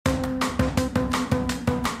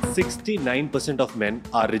69% of men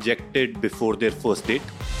are rejected before their first date.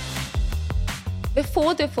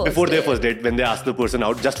 Before their first date, when they ask the person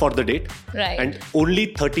out just for the date. Right. And only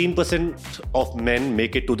 13% of men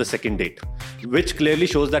make it to the second date, which clearly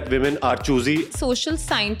shows that women are choosy. Social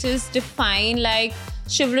scientists define like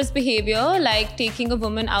chivalrous behavior, like taking a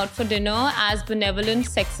woman out for dinner, as benevolent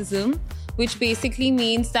sexism, which basically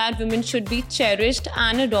means that women should be cherished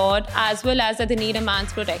and adored, as well as that they need a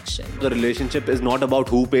man's protection. The relationship is not about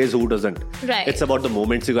who pays, who doesn't. Right. It's about the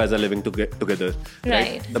moments you guys are living together.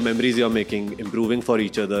 Right. The memories you're making, improving for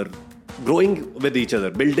each other, growing with each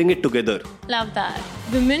other, building it together. Love that.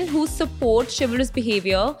 Women who support chivalrous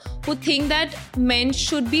behavior, who think that men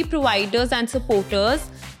should be providers and supporters,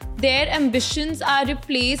 their ambitions are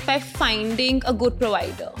replaced by finding a good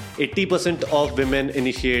provider. 80% of women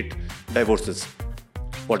initiate divorces.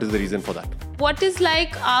 What is the reason for that? What is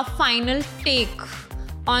like our final take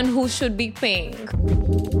on who should be paying?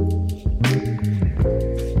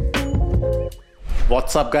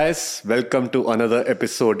 What's up, guys? Welcome to another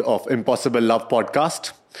episode of Impossible Love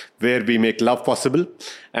Podcast, where we make love possible.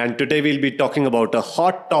 And today we'll be talking about a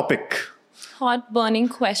hot topic. Hot burning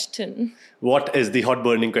question. What is the hot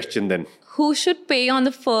burning question then? Who should pay on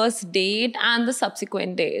the first date and the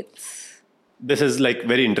subsequent dates? This is like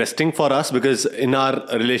very interesting for us because in our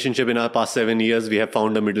relationship in our past 7 years, we have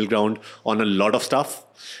found a middle ground on a lot of stuff.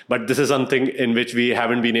 But this is something in which we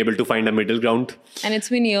haven't been able to find a middle ground. And it's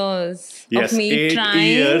been years Yes, of me 8 trying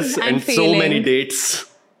years and failing. so many dates.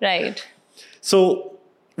 Right. So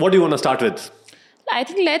what do you want to start with? I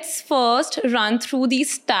think let's first run through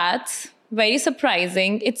these stats. Very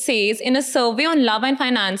surprising. It says in a survey on love and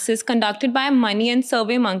finances conducted by Money and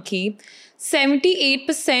SurveyMonkey,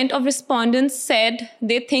 78% of respondents said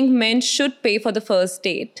they think men should pay for the first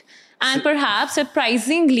date. And perhaps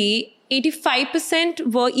surprisingly,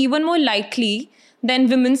 85% were even more likely than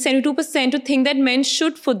women, 72%, to think that men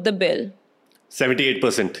should foot the bill.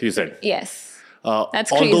 78%, you said. Yes.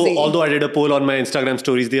 That's although, crazy. Although I did a poll on my Instagram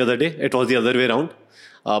stories the other day, it was the other way around.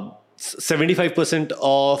 75%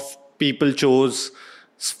 of people chose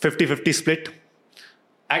 50-50 split.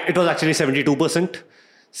 It was actually 72%.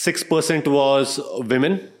 6% was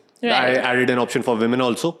women. Right. I added an option for women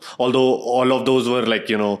also. Although all of those were like,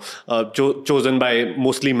 chosen by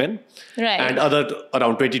mostly men. Right. And other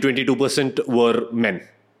around 22% were men.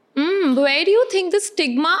 Where do you think the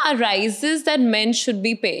stigma arises that men should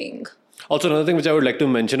be paying? Also, another thing which I would like to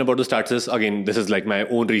mention about the stats is, again, this is like my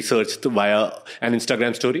own research via an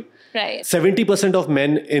Instagram story. Right. 70% of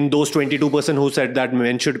men in those 22% who said that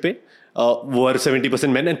men should pay were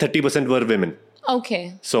 70% men and 30% were women.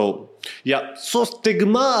 Okay. So, yeah. So,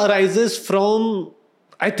 stigma arises from,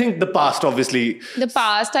 I think, the past, obviously. The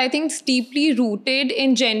past, I think, is deeply rooted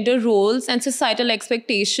in gender roles and societal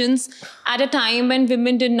expectations at a time when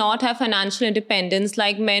women did not have financial independence,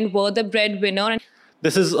 like men were the breadwinner.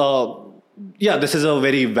 This is a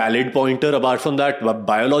very valid pointer. Apart from that,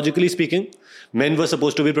 biologically speaking, men were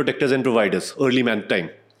supposed to be protectors and providers, early man time.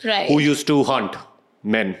 Right. Who used to hunt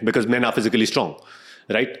men because men are physically strong,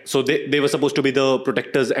 right? So they were supposed to be the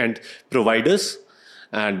protectors and providers.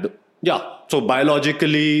 And yeah, so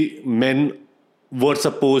biologically, men were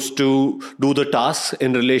supposed to do the tasks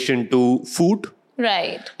in relation to food.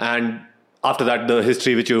 Right. And after that, the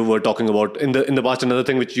history which you were talking about in the past, another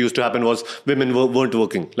thing which used to happen was women weren't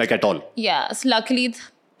working like at all. Yes, luckily,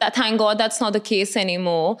 thank God that's not the case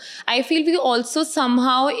anymore. I feel we also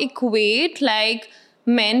somehow equate like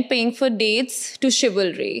men paying for dates to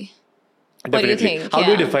chivalry. Definitely. What do you think? How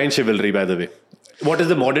do you define chivalry, by the way? What is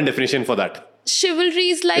the modern definition for that? Chivalry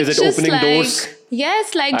is like Is it just opening like, doors?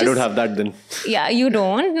 Yes, like I just, don't have that then. Yeah, you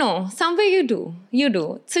don't? No. Somewhere you do. You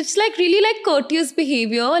do. So it's like really like courteous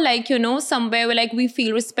behavior, like, somewhere where like we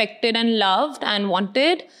feel respected and loved and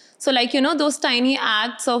wanted. So like, those tiny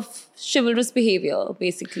acts of chivalrous behavior,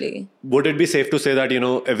 basically. Would it be safe to say that,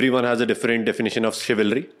 everyone has a different definition of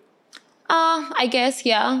chivalry? I guess,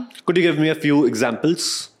 yeah. Could you give me a few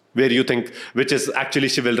examples where you think which is actually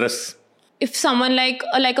chivalrous? If someone like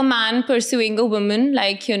a man pursuing a woman,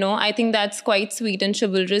 like, I think that's quite sweet and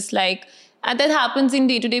chivalrous. Like, and that happens in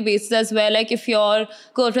day-to-day basis as well. Like, if your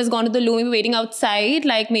girlfriend's gone to the loo, you're waiting outside,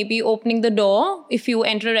 like maybe opening the door. If you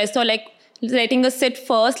enter a restaurant, like letting us sit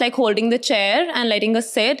first, like holding the chair and letting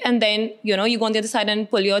us sit. And then, you go on the other side and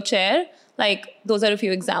pull your chair. Like, those are a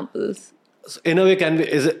few examples. In a way,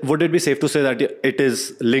 would it be safe to say that it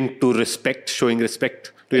is linked to respect, showing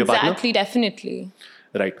respect to your partner? Exactly, definitely.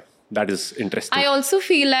 Right. That is interesting. I also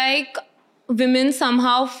feel like women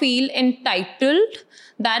somehow feel entitled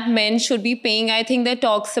that men should be paying. I think that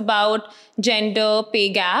talks about gender pay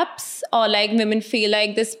gaps, or like women feel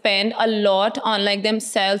like they spend a lot on like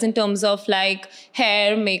themselves in terms of like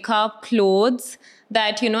hair, makeup, clothes,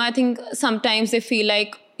 that, I think sometimes they feel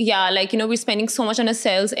like, yeah, like, we're spending so much on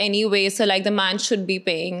ourselves anyway, so like the man should be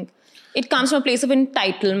paying. It comes from a place of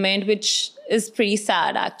entitlement, which is pretty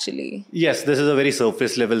sad, actually. Yes, this is a very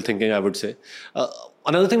surface level thinking, I would say.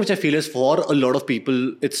 Another thing which I feel is for a lot of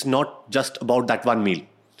people, it's not just about that one meal.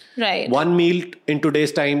 Right. One meal in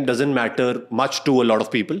today's time doesn't matter much to a lot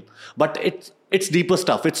of people, but it's deeper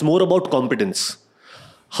stuff. It's more about competence.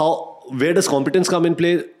 Where does competence come in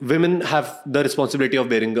play? Women have the responsibility of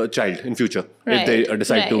bearing a child in future if they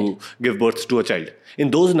decide to give birth to a child.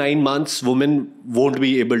 In those 9 months, women won't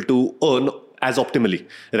be able to earn as optimally,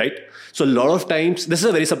 right? So a lot of times, this is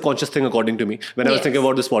a very subconscious thing according to me. When I was thinking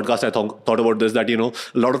about this podcast, I thought about this, that, a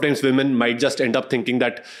lot of times women might just end up thinking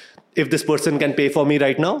that if this person can pay for me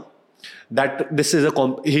right now, that this is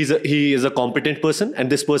he is a competent person, and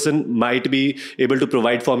this person might be able to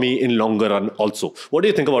provide for me in longer run also. What do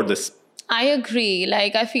you think about this? I agree.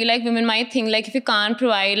 Like, I feel like women might think, like, if you can't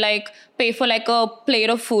provide, like, pay for, like, a plate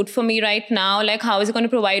of food for me right now, like, how is it going to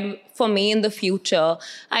provide for me in the future?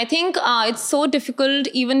 I think it's so difficult,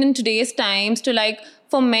 even in today's times, to, like,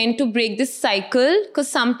 for men to break this cycle. Because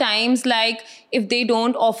sometimes, like, if they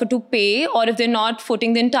don't offer to pay, or if they're not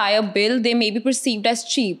footing the entire bill, they may be perceived as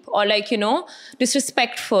cheap or, like,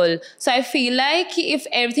 disrespectful. So I feel like if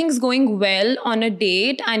everything's going well on a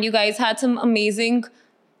date and you guys had some amazing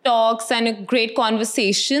talks and great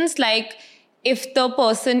conversations, like, if the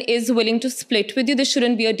person is willing to split with you, this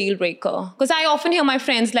shouldn't be a deal breaker. Because I often hear my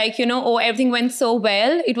friends like, oh, everything went so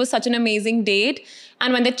well, it was such an amazing date,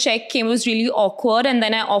 and when the check came, it was really awkward, and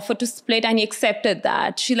then I offered to split and he accepted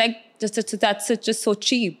that. She like, that's just so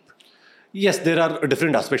cheap. Yes, there are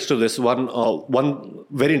different aspects to this. One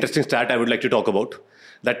very interesting stat I would like to talk about,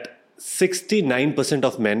 that 69%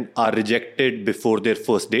 of men are rejected before their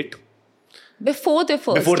first date. Before their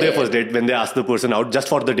first date, when they ask the person out just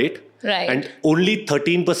for the date. Right. And only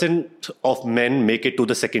 13% of men make it to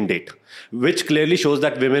the second date, which clearly shows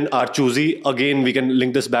that women are choosy. Again, we can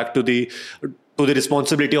link this back to the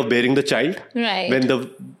responsibility of bearing the child. Right. When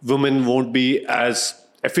the woman won't be as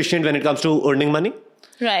efficient when it comes to earning money.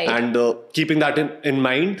 Right. And keeping that in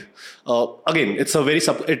mind, again,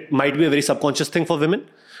 it might be a very subconscious thing for women,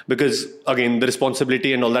 because again, the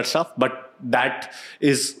responsibility and all that stuff. But that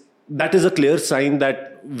is a clear sign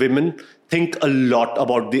that women think a lot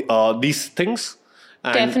about these things.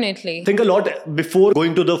 And definitely. Think a lot before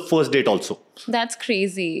going to the first date also. That's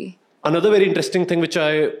crazy. Another very interesting thing which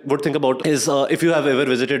I would think about is if you have ever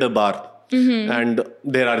visited a bar, and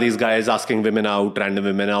there are these guys asking women out, random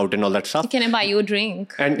women out and all that stuff. Can I buy you a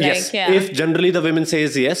drink? And if generally the women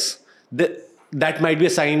says yes, that might be a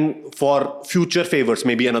sign for future favors,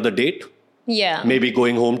 maybe another date. Yeah. Maybe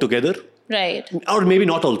going home together. Right. Or maybe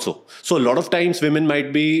not also. So a lot of times women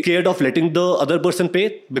might be scared of letting the other person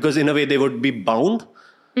pay, because in a way they would be bound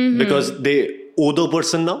because they owe the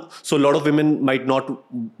person now. So a lot of women might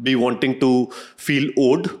not be wanting to feel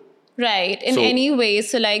owed. Right. In any way.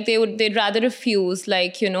 So like they'd rather refuse,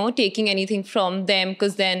 like, taking anything from them,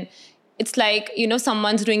 because then it's like,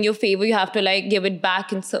 someone's doing you a favor, you have to like give it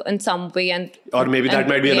back in some way. Or maybe that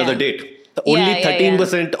might be another date. Only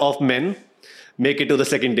 13% of men make it to the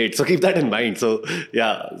second date. So keep that in mind. So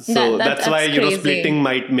yeah. So that's why, crazy. Splitting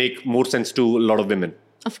might make more sense to a lot of women.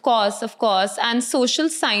 Of course. And social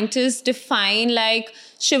scientists define like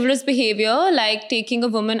chivalrous behavior, like taking a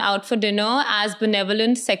woman out for dinner, as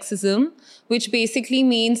benevolent sexism, which basically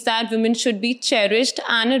means that women should be cherished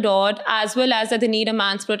and adored, as well as that they need a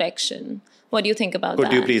man's protection. What do you think about that?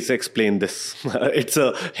 Could you please explain this? It's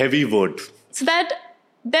a heavy word. So that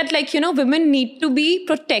like, women need to be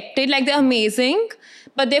protected, like they're amazing,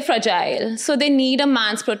 but they're fragile. So they need a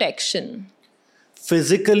man's protection.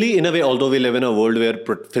 Physically, in a way, although we live in a world where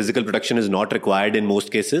physical protection is not required in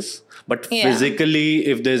most cases, but physically,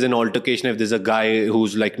 if there's an altercation, if there's a guy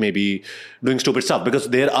who's like maybe doing stupid stuff, because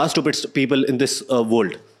there are stupid people in this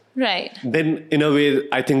world. Right. Then in a way,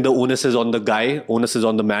 I think the onus is on the guy, onus is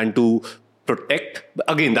on the man to protect.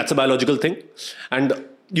 Again, that's a biological thing. And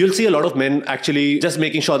you'll see a lot of men actually just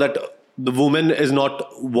making sure that the woman is not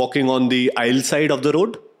walking on the aisle side of the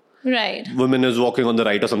road. Right. Woman is walking on the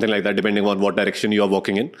right or something like that, depending on what direction you are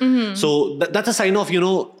walking in. So that's a sign of,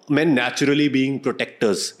 men naturally being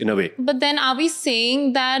protectors in a way. But then are we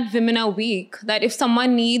saying that women are weak? That if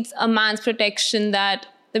someone needs a man's protection, that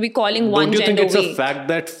we're calling one gender weak? Don't you think it's a fact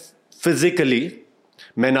that physically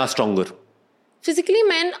men are stronger? Physically,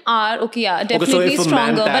 men are okay, yeah, Okay, so definitely if a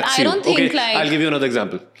man stronger, but attacks I you, don't think okay, like I'll give you another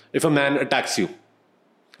example. If a man attacks you,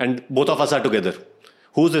 and both of us are together,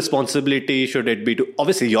 whose responsibility should it be to?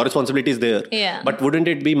 Obviously, your responsibility is there. Yeah. But wouldn't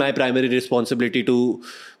it be my primary responsibility to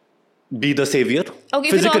be the savior? okay, if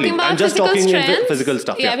you're Physically, talking about I'm just physical talking in strength, physical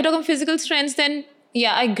stuff. yeah, if you're talking physical strength, then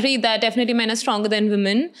yeah, I agree that definitely men are stronger than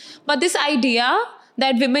women. But this idea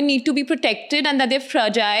that women need to be protected and that they're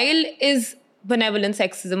fragile is benevolent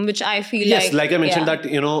sexism, which I feel Yes, like I mentioned yeah.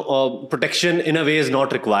 that, protection in a way is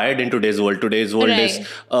not required in today's world. Today's world is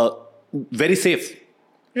very safe.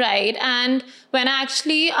 Right. And when I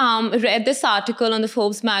actually read this article on the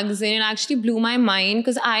Forbes magazine, it actually blew my mind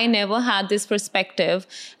because I never had this perspective.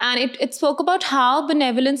 And it spoke about how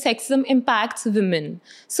benevolent sexism impacts women.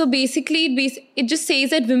 So basically, it just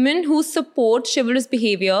says that women who support chivalrous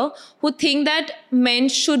behavior, who think that men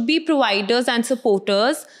should be providers and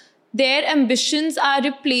supporters, their ambitions are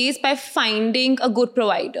replaced by finding a good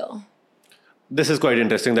provider. This is quite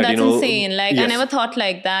interesting that, That's insane. Like, I yes. never thought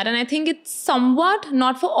like that. And I think it's somewhat,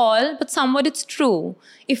 not for all, but somewhat it's true.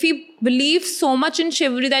 If we believe so much in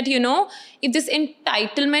chivalry that, if this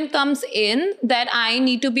entitlement comes in that I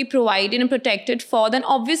need to be provided and protected for, then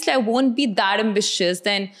obviously I won't be that ambitious.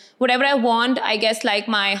 Then whatever I want, I guess like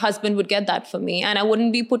my husband would get that for me. And I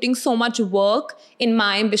wouldn't be putting so much work in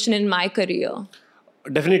my ambition in my career.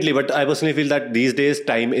 Definitely. But I personally feel that these days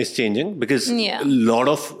time is changing because Yeah. a lot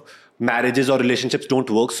of marriages or relationships don't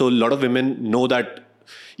work. So a lot of women know that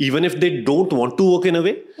even if they don't want to work in a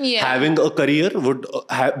way, Yeah. having a career would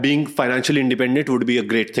being financially independent would be a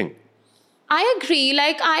great thing. I agree.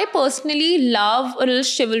 Like, I personally love a little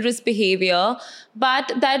chivalrous behavior,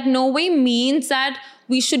 but that no way means that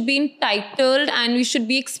we should be entitled and we should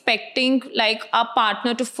be expecting like our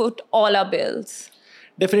partner to foot all our bills.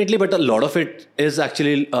 Definitely, but a lot of it is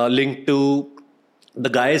actually linked to the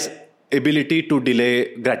guy's ability to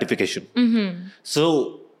delay gratification.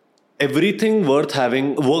 So everything worth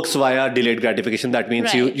having works via delayed gratification. That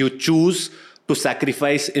means Right. you choose to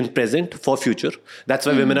sacrifice in present for future. That's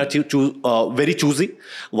why women are very choosy.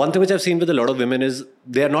 One thing which I've seen with a lot of women is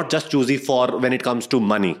they are not just choosy for when it comes to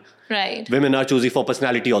money. Right. Women are choosy for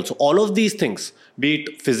personality also. All of these things, be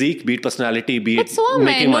it physique, be it personality, be But it so are men.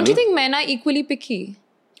 making Don't money. you think men are equally picky?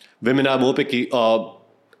 Women are more picky.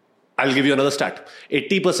 I'll give you another stat.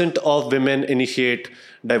 80% of women initiate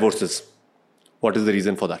divorces. What is the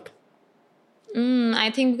reason for that? I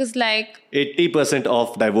think because like, 80%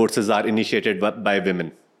 of divorces are initiated by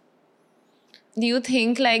women. do you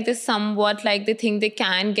think like there's somewhat like they think they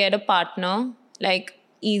can get a partner like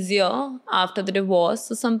easier after the divorce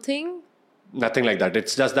or something? Nothing like that.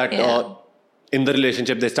 It's just that Yeah. in the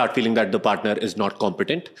relationship, they start feeling that the partner is not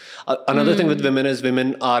competent. Another thing with women is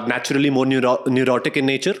women are naturally more neurotic in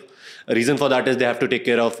nature. A reason for that is they have to take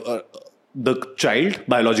care of the child,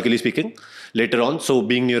 biologically speaking, later on. So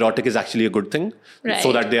being neurotic is actually a good thing. Right.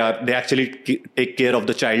 So that they actually take care of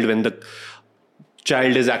the child when the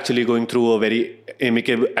child is actually going through a very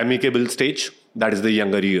amicable stage. That is the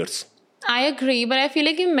younger years. I agree, but I feel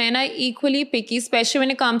like men are equally picky, especially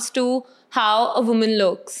when it comes to how a woman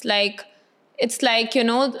looks. Like, it's like,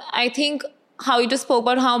 I think how you just spoke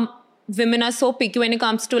about how women are so picky when it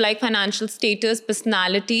comes to like financial status,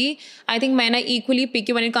 personality. I think men are equally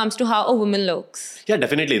picky when it comes to how a woman looks. Yeah,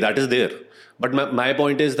 definitely. That is there. But my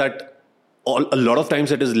point is that a lot of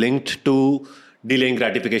times it is linked to delaying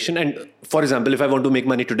gratification. And for example, if I want to make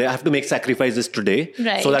money today, I have to make sacrifices today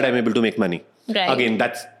Right. so that I'm able to make money. Right. Again,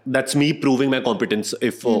 that's me proving my competence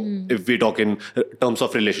if we talk in terms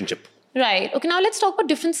of relationship. Right. Okay, now let's talk about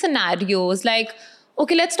different scenarios. Like,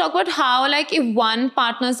 okay, let's talk about how like if one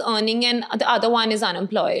partner's earning and the other one is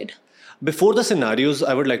unemployed. Before the scenarios,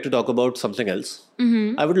 I would like to talk about something else.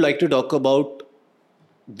 I would like to talk about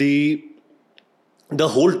the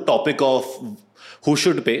whole topic of who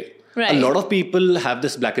should pay. Right. A lot of people have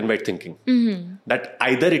this black and white thinking that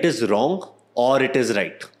either it is wrong or it is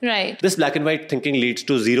right. Right. This black and white thinking leads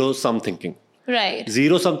to zero-sum thinking. Right.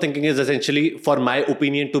 Zero-sum thinking is essentially for my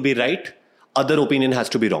opinion to be right, other opinion has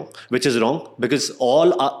to be wrong, which is wrong because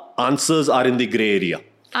all answers are in the gray area.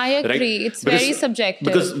 I agree. Right? It's very subjective.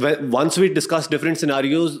 Because once we discuss different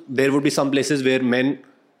scenarios, there would be some places where men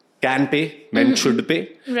can pay, men should pay.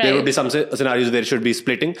 Right. There would be some scenarios where it should be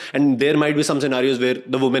splitting. And there might be some scenarios where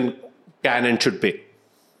the woman can and should pay.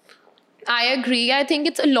 I agree. I think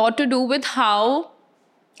it's a lot to do with how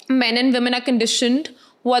men and women are conditioned,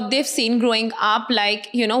 what they've seen growing up, like,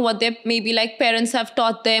 what their maybe like parents have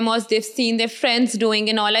taught them or they've seen their friends doing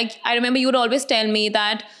and all. Like, I remember you would always tell me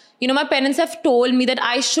that, my parents have told me that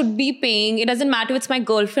I should be paying. It doesn't matter if it's my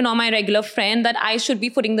girlfriend or my regular friend, that I should be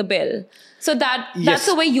footing the bill. So that's Yes.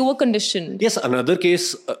 the way you were conditioned. Yes, another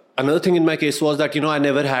thing in my case was that, I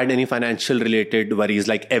never had any financial related worries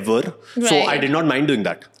like ever. So Right. I did not mind doing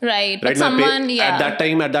that. Right. But Right. someone, At that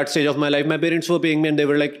time, at that stage of my life, my parents were paying me and they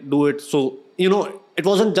were like, do it. So, it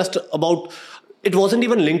wasn't just about, it wasn't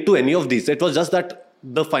even linked to any of these. It was just that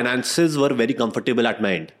the finances were very comfortable at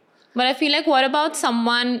my end. But I feel like, what about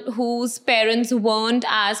someone whose parents weren't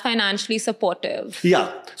as financially supportive?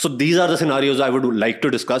 Yeah. So these are the scenarios I would like to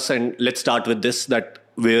discuss. And let's start with this, that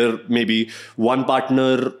where maybe both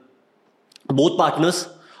partners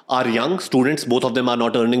are young students, both of them are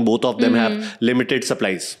not earning, both of them have limited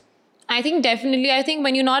supplies. I think definitely. I think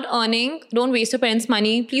when you're not earning, don't waste your parents'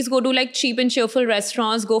 money. Please go to like cheap and cheerful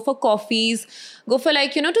restaurants, go for coffees, go for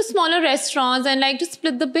like, to smaller restaurants and like just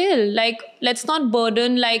split the bill. Like, let's not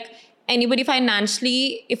burden like anybody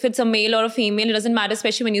financially. If it's a male or a female, it doesn't matter,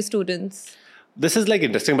 especially when you're students. This is like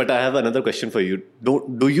interesting, but I have another question for you.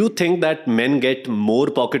 Do you think that men get more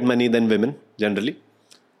pocket money than women generally?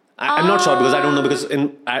 I'm not sure because I don't know, because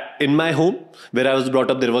in my home where I was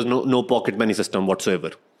brought up, there was no pocket money system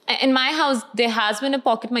whatsoever. In my house, there has been a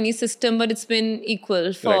pocket money system, but it's been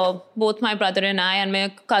equal for Right. both my brother and I and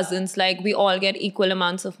my cousins. Like, we all get equal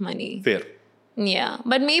amounts of money. Fair. Yeah.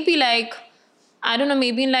 But maybe like, I don't know,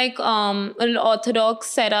 maybe like an orthodox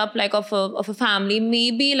setup like of a family,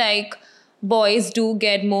 maybe like boys do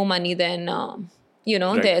get more money than,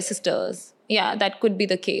 Right. their sisters. Yeah, that could be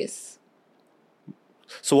the case.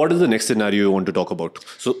 So what is the next scenario you want to talk about?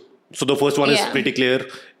 So the first one is Yeah. pretty clear.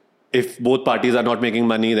 If both parties are not making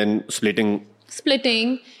money, then splitting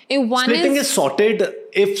If one is sorted.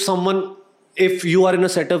 If you are in a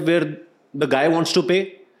setup where the guy wants to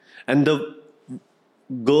pay and the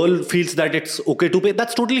girl feels that it's okay to pay,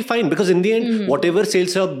 that's totally fine, because in the end, whatever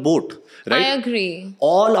sails your boat, right? I agree.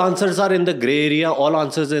 All answers are in the gray area. All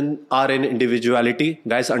answers are in individuality.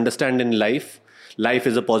 Guys, understand in life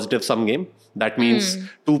is a positive sum game. That means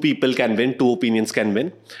two people can win, two opinions can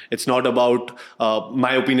win. It's not about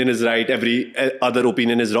my opinion is right, every other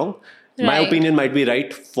opinion is wrong. My Right. opinion might be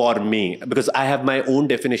right for me because I have my own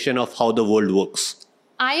definition of how the world works.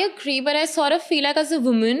 I agree, but I sort of feel like as a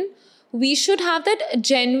woman, we should have that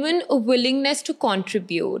genuine willingness to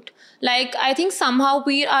contribute. Like, I think somehow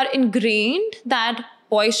we are ingrained that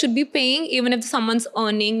boys should be paying, even if someone's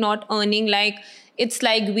earning, not earning. Like, it's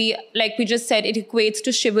like we just said, it equates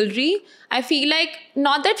to chivalry. I feel like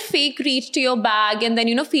not that fake reach to your bag and then,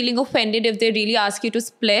 feeling offended if they really ask you to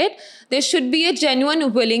split. There should be a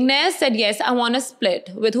genuine willingness that, yes, I want to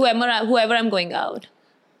split with whoever I'm going out.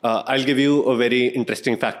 I'll give you a very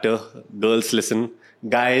interesting factor. Girls, listen.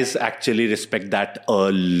 Guys actually respect that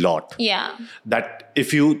a lot. Yeah. That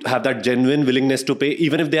if you have that genuine willingness to pay,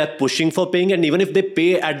 even if they are pushing for paying and even if they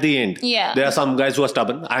pay at the end, Yeah. there are some guys who are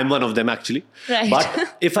stubborn. I'm one of them actually. Right.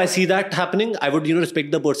 But if I see that happening, I would,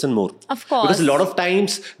 respect the person more. Of course. Because a lot of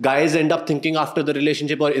times guys end up thinking after the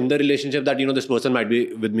relationship or in the relationship that, this person might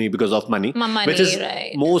be with me because of money. Money, which is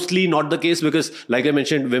right. mostly not the case because, like I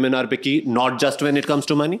mentioned, women are picky, not just when it comes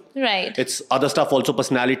to money. Right. It's other stuff also,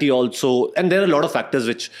 personality also. And there are a lot of factors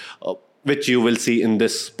which you will see in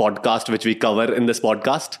this podcast, which we cover in this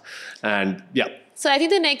podcast. And yeah. So I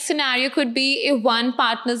think the next scenario could be if one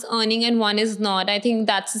partner's earning and one is not. I think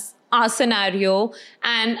that's our scenario.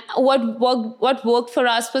 And what worked for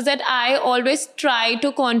us was that I always try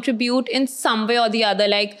to contribute in some way or the other.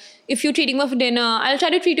 Like, if you're treating me for dinner, I'll try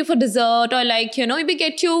to treat you for dessert, or like, maybe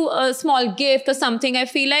get you a small gift or something. I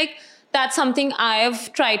feel like that's something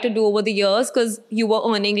I've tried to do over the years because you were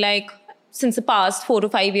earning like since the past 4 to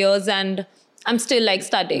 5 years and I'm still like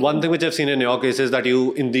studying. One thing which I've seen in your case is that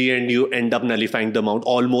in the end, you end up nullifying the amount,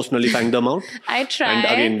 almost nullifying the amount. I try. And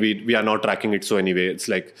again, we are not tracking it. So anyway, it's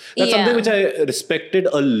like, that's Yeah. something which I respected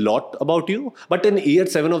a lot about you. But in year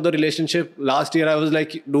 7 of the relationship, last year, I was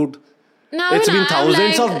like, dude, Now it's even been I'm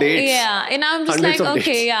thousands like, of dates. Yeah, and I'm just Hundreds like, of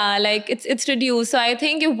okay, dates. yeah, like it's reduced. So I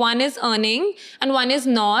think if one is earning and one is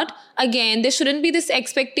not, again, there shouldn't be this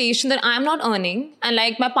expectation that I'm not earning and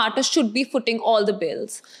like my partner should be footing all the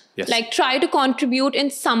bills. Yes. Like, try to contribute in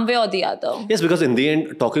some way or the other. Yes, because in the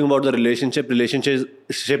end, talking about the relationship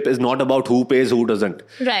is not about who pays, who doesn't.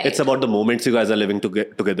 Right. It's about the moments you guys are living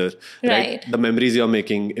together. Right. The memories you're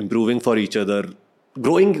making, improving for each other,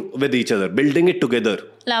 growing with each other, building it together.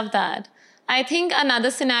 Love that. I think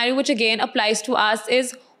another scenario which again applies to us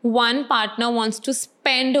is one partner wants to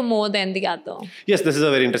spend more than the other. Yes, this is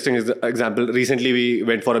a very interesting example. Recently, we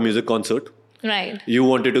went for a music concert. Right. You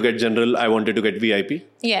wanted to get general, I wanted to get VIP.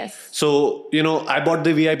 Yes. So, I bought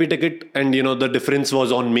the VIP ticket and, the difference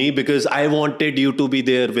was on me because I wanted you to be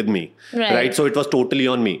there with me. Right. So it was totally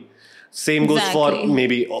on me. Same goes for Exactly.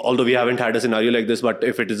 maybe, although we haven't had a scenario like this, but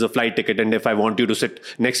if it is a flight ticket and if I want you to sit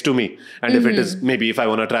next to me, and if it is maybe if I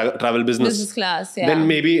want to travel Business class, yeah. then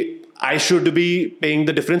maybe I should be paying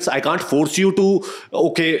the difference. I can't force you to,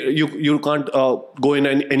 okay, you can't go in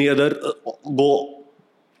any other, go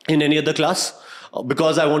in any other class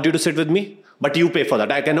because I want you to sit with me, but you pay for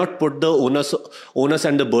that. I cannot put the onus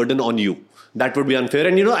and the burden on you. That would be unfair.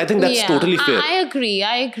 And, I think that's totally fair. I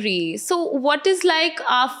agree. So what is like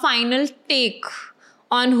our final take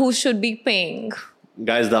on who should be paying?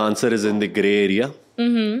 Guys, the answer is in the gray area.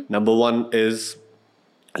 Number one is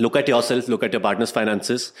look at yourself, look at your partner's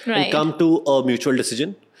finances, Right. and come to a mutual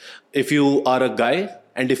decision. If you are a guy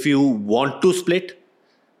and if you want to split,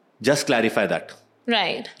 just clarify that.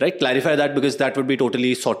 Right. Clarify that because that would be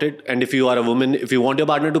totally sorted. And if you are a woman, if you want your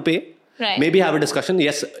partner to pay, Right. maybe have a discussion.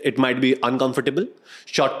 Yes, it might be uncomfortable.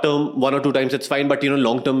 Short term, 1 or 2 times, it's fine. But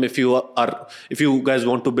long term, if you guys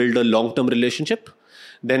want to build a long term relationship,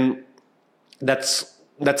 then that's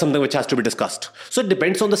something which has to be discussed. So it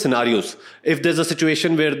depends on the scenarios. If there's a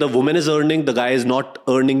situation where the woman is earning, the guy is not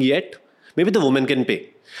earning yet, maybe the woman can pay.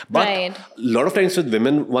 But Right. a lot of times with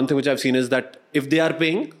women, one thing which I've seen is that if they are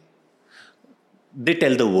paying, they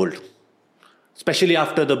tell the world, especially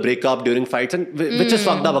after the breakup, during fights, and which is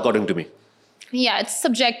fucked up according to me. Yeah, it's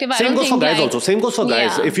subjective. I Same don't goes for think guys like, also. Same goes for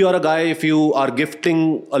guys. Yeah. If you are a guy, if you are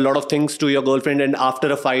gifting a lot of things to your girlfriend and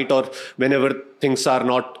after a fight or whenever things are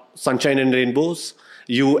not sunshine and rainbows,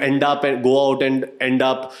 you end up and go out and end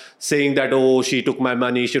up saying that, oh, she took my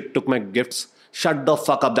money, she took my gifts. Shut the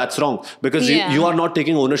fuck up. That's wrong. Because Yeah. you are not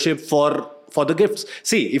taking ownership for the gifts.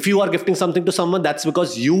 See, if you are gifting something to someone, that's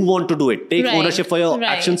because you want to do it. Take Right. ownership for your Right.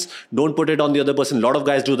 actions. Don't put it on the other person. A lot of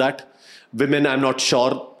guys do that. Women, I'm not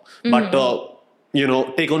sure. But,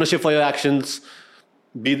 take ownership for your actions.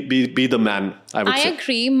 Be the man, I would I say.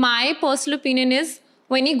 agree. My personal opinion is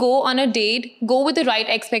when you go on a date, go with the right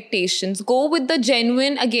expectations. Go with the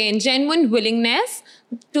genuine willingness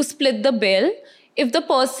to split the bill. If the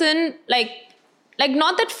person like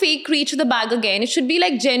not that fake reach the bag again. It should be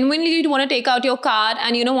like genuinely you want to take out your card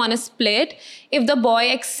and want to split. If the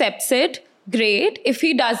boy accepts it, great. If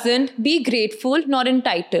he doesn't, be grateful, not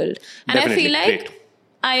entitled. And I Definitely, feel like great.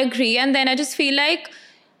 I agree. And then I just feel like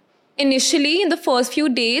initially in the first few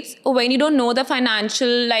dates, when you don't know the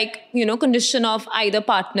financial condition of either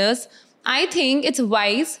partners, I think it's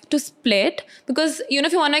wise to split because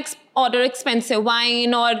if you want to order expensive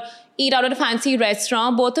wine or eat out at a fancy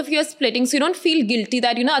restaurant, both of you are splitting, so you don't feel guilty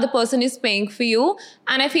that other person is paying for you.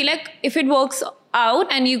 And I feel like if it works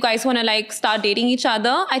out and you guys want to start dating each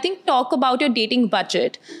other, I think talk about your dating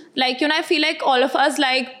budget. I feel like all of us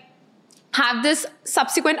have this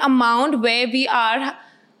subsequent amount where we are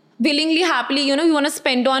willingly, happily, we want to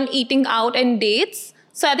spend on eating out and dates.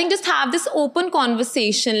 So I think just have this open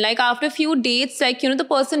conversation. After a few dates, the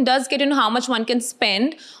person does get how much one can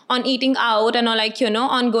spend on eating out and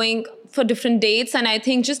on going for different dates. And I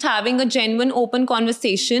think just having a genuine open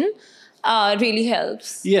conversation really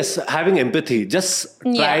helps. Yes, having empathy. Just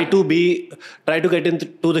try Yeah. to get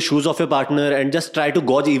into the shoes of your partner and just try to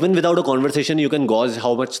gauge. Even without a conversation, you can gauge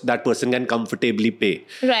how much that person can comfortably pay.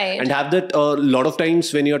 Right. And have that. A lot of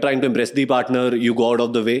times when you're trying to impress the partner, you go out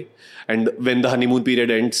of the way, and when the honeymoon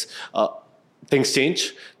period ends, things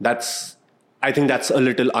change. I think that's a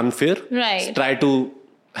little unfair. Right. Try to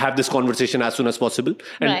have this conversation as soon as possible,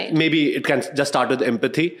 and Right. maybe it can just start with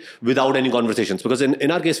empathy without any conversations, because in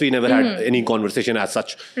our case we never had any conversation as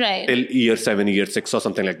such Right. till year 7, year 6 or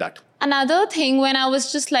something like that. Another thing, when I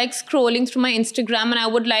was just scrolling through my Instagram and I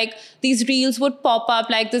would these reels would pop up,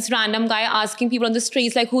 this random guy asking people on the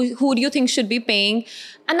streets, who do you think should be paying?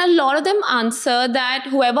 And a lot of them answer that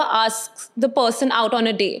whoever asks the person out on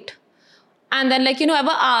a date. And then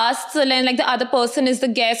whoever asks, then the other person is the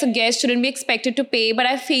guest, so guest shouldn't be expected to pay. But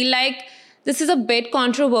I feel like this is a bit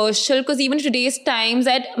controversial because even in today's times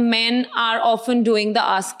that men are often doing the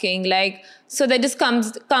asking. So that just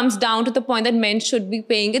comes down to the point that men should be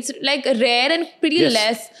paying. It's rare and pretty Yes.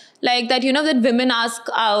 less that that women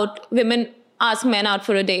ask men out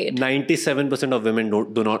for a date. 97% of women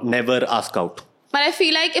do not never ask out. But I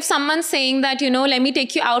feel like if someone's saying that, let me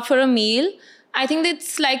take you out for a meal, I think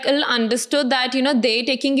it's a little understood that, they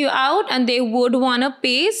taking you out and they would want to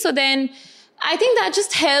pay. So then I think that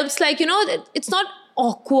just helps, it's not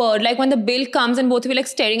awkward. When the bill comes and both of you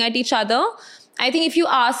staring at each other. I think if you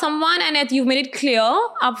ask someone and you've made it clear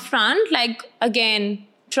up front, again,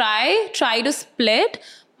 try to split.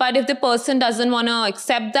 But if the person doesn't want to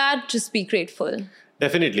accept that, just be grateful.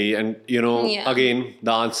 Definitely. And, Yeah. again,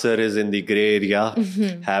 the answer is in the gray area.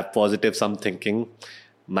 Have positive some thinking.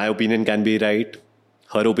 My opinion can be right.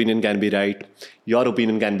 Her opinion can be right. Your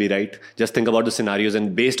opinion can be right. Just think about the scenarios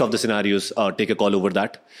and based off the scenarios, take a call over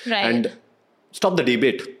that. Right. And stop the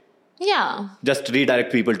debate. Yeah. Just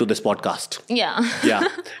redirect people to this podcast. Yeah. Yeah.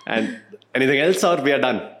 And anything else, or we are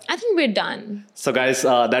done? I think we're done. So guys,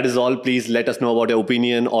 that is all. Please let us know about your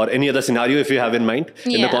opinion or any other scenario if you have in mind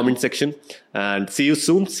in the Yeah. comment section. And see you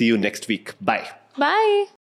soon. See you next week. Bye. Bye.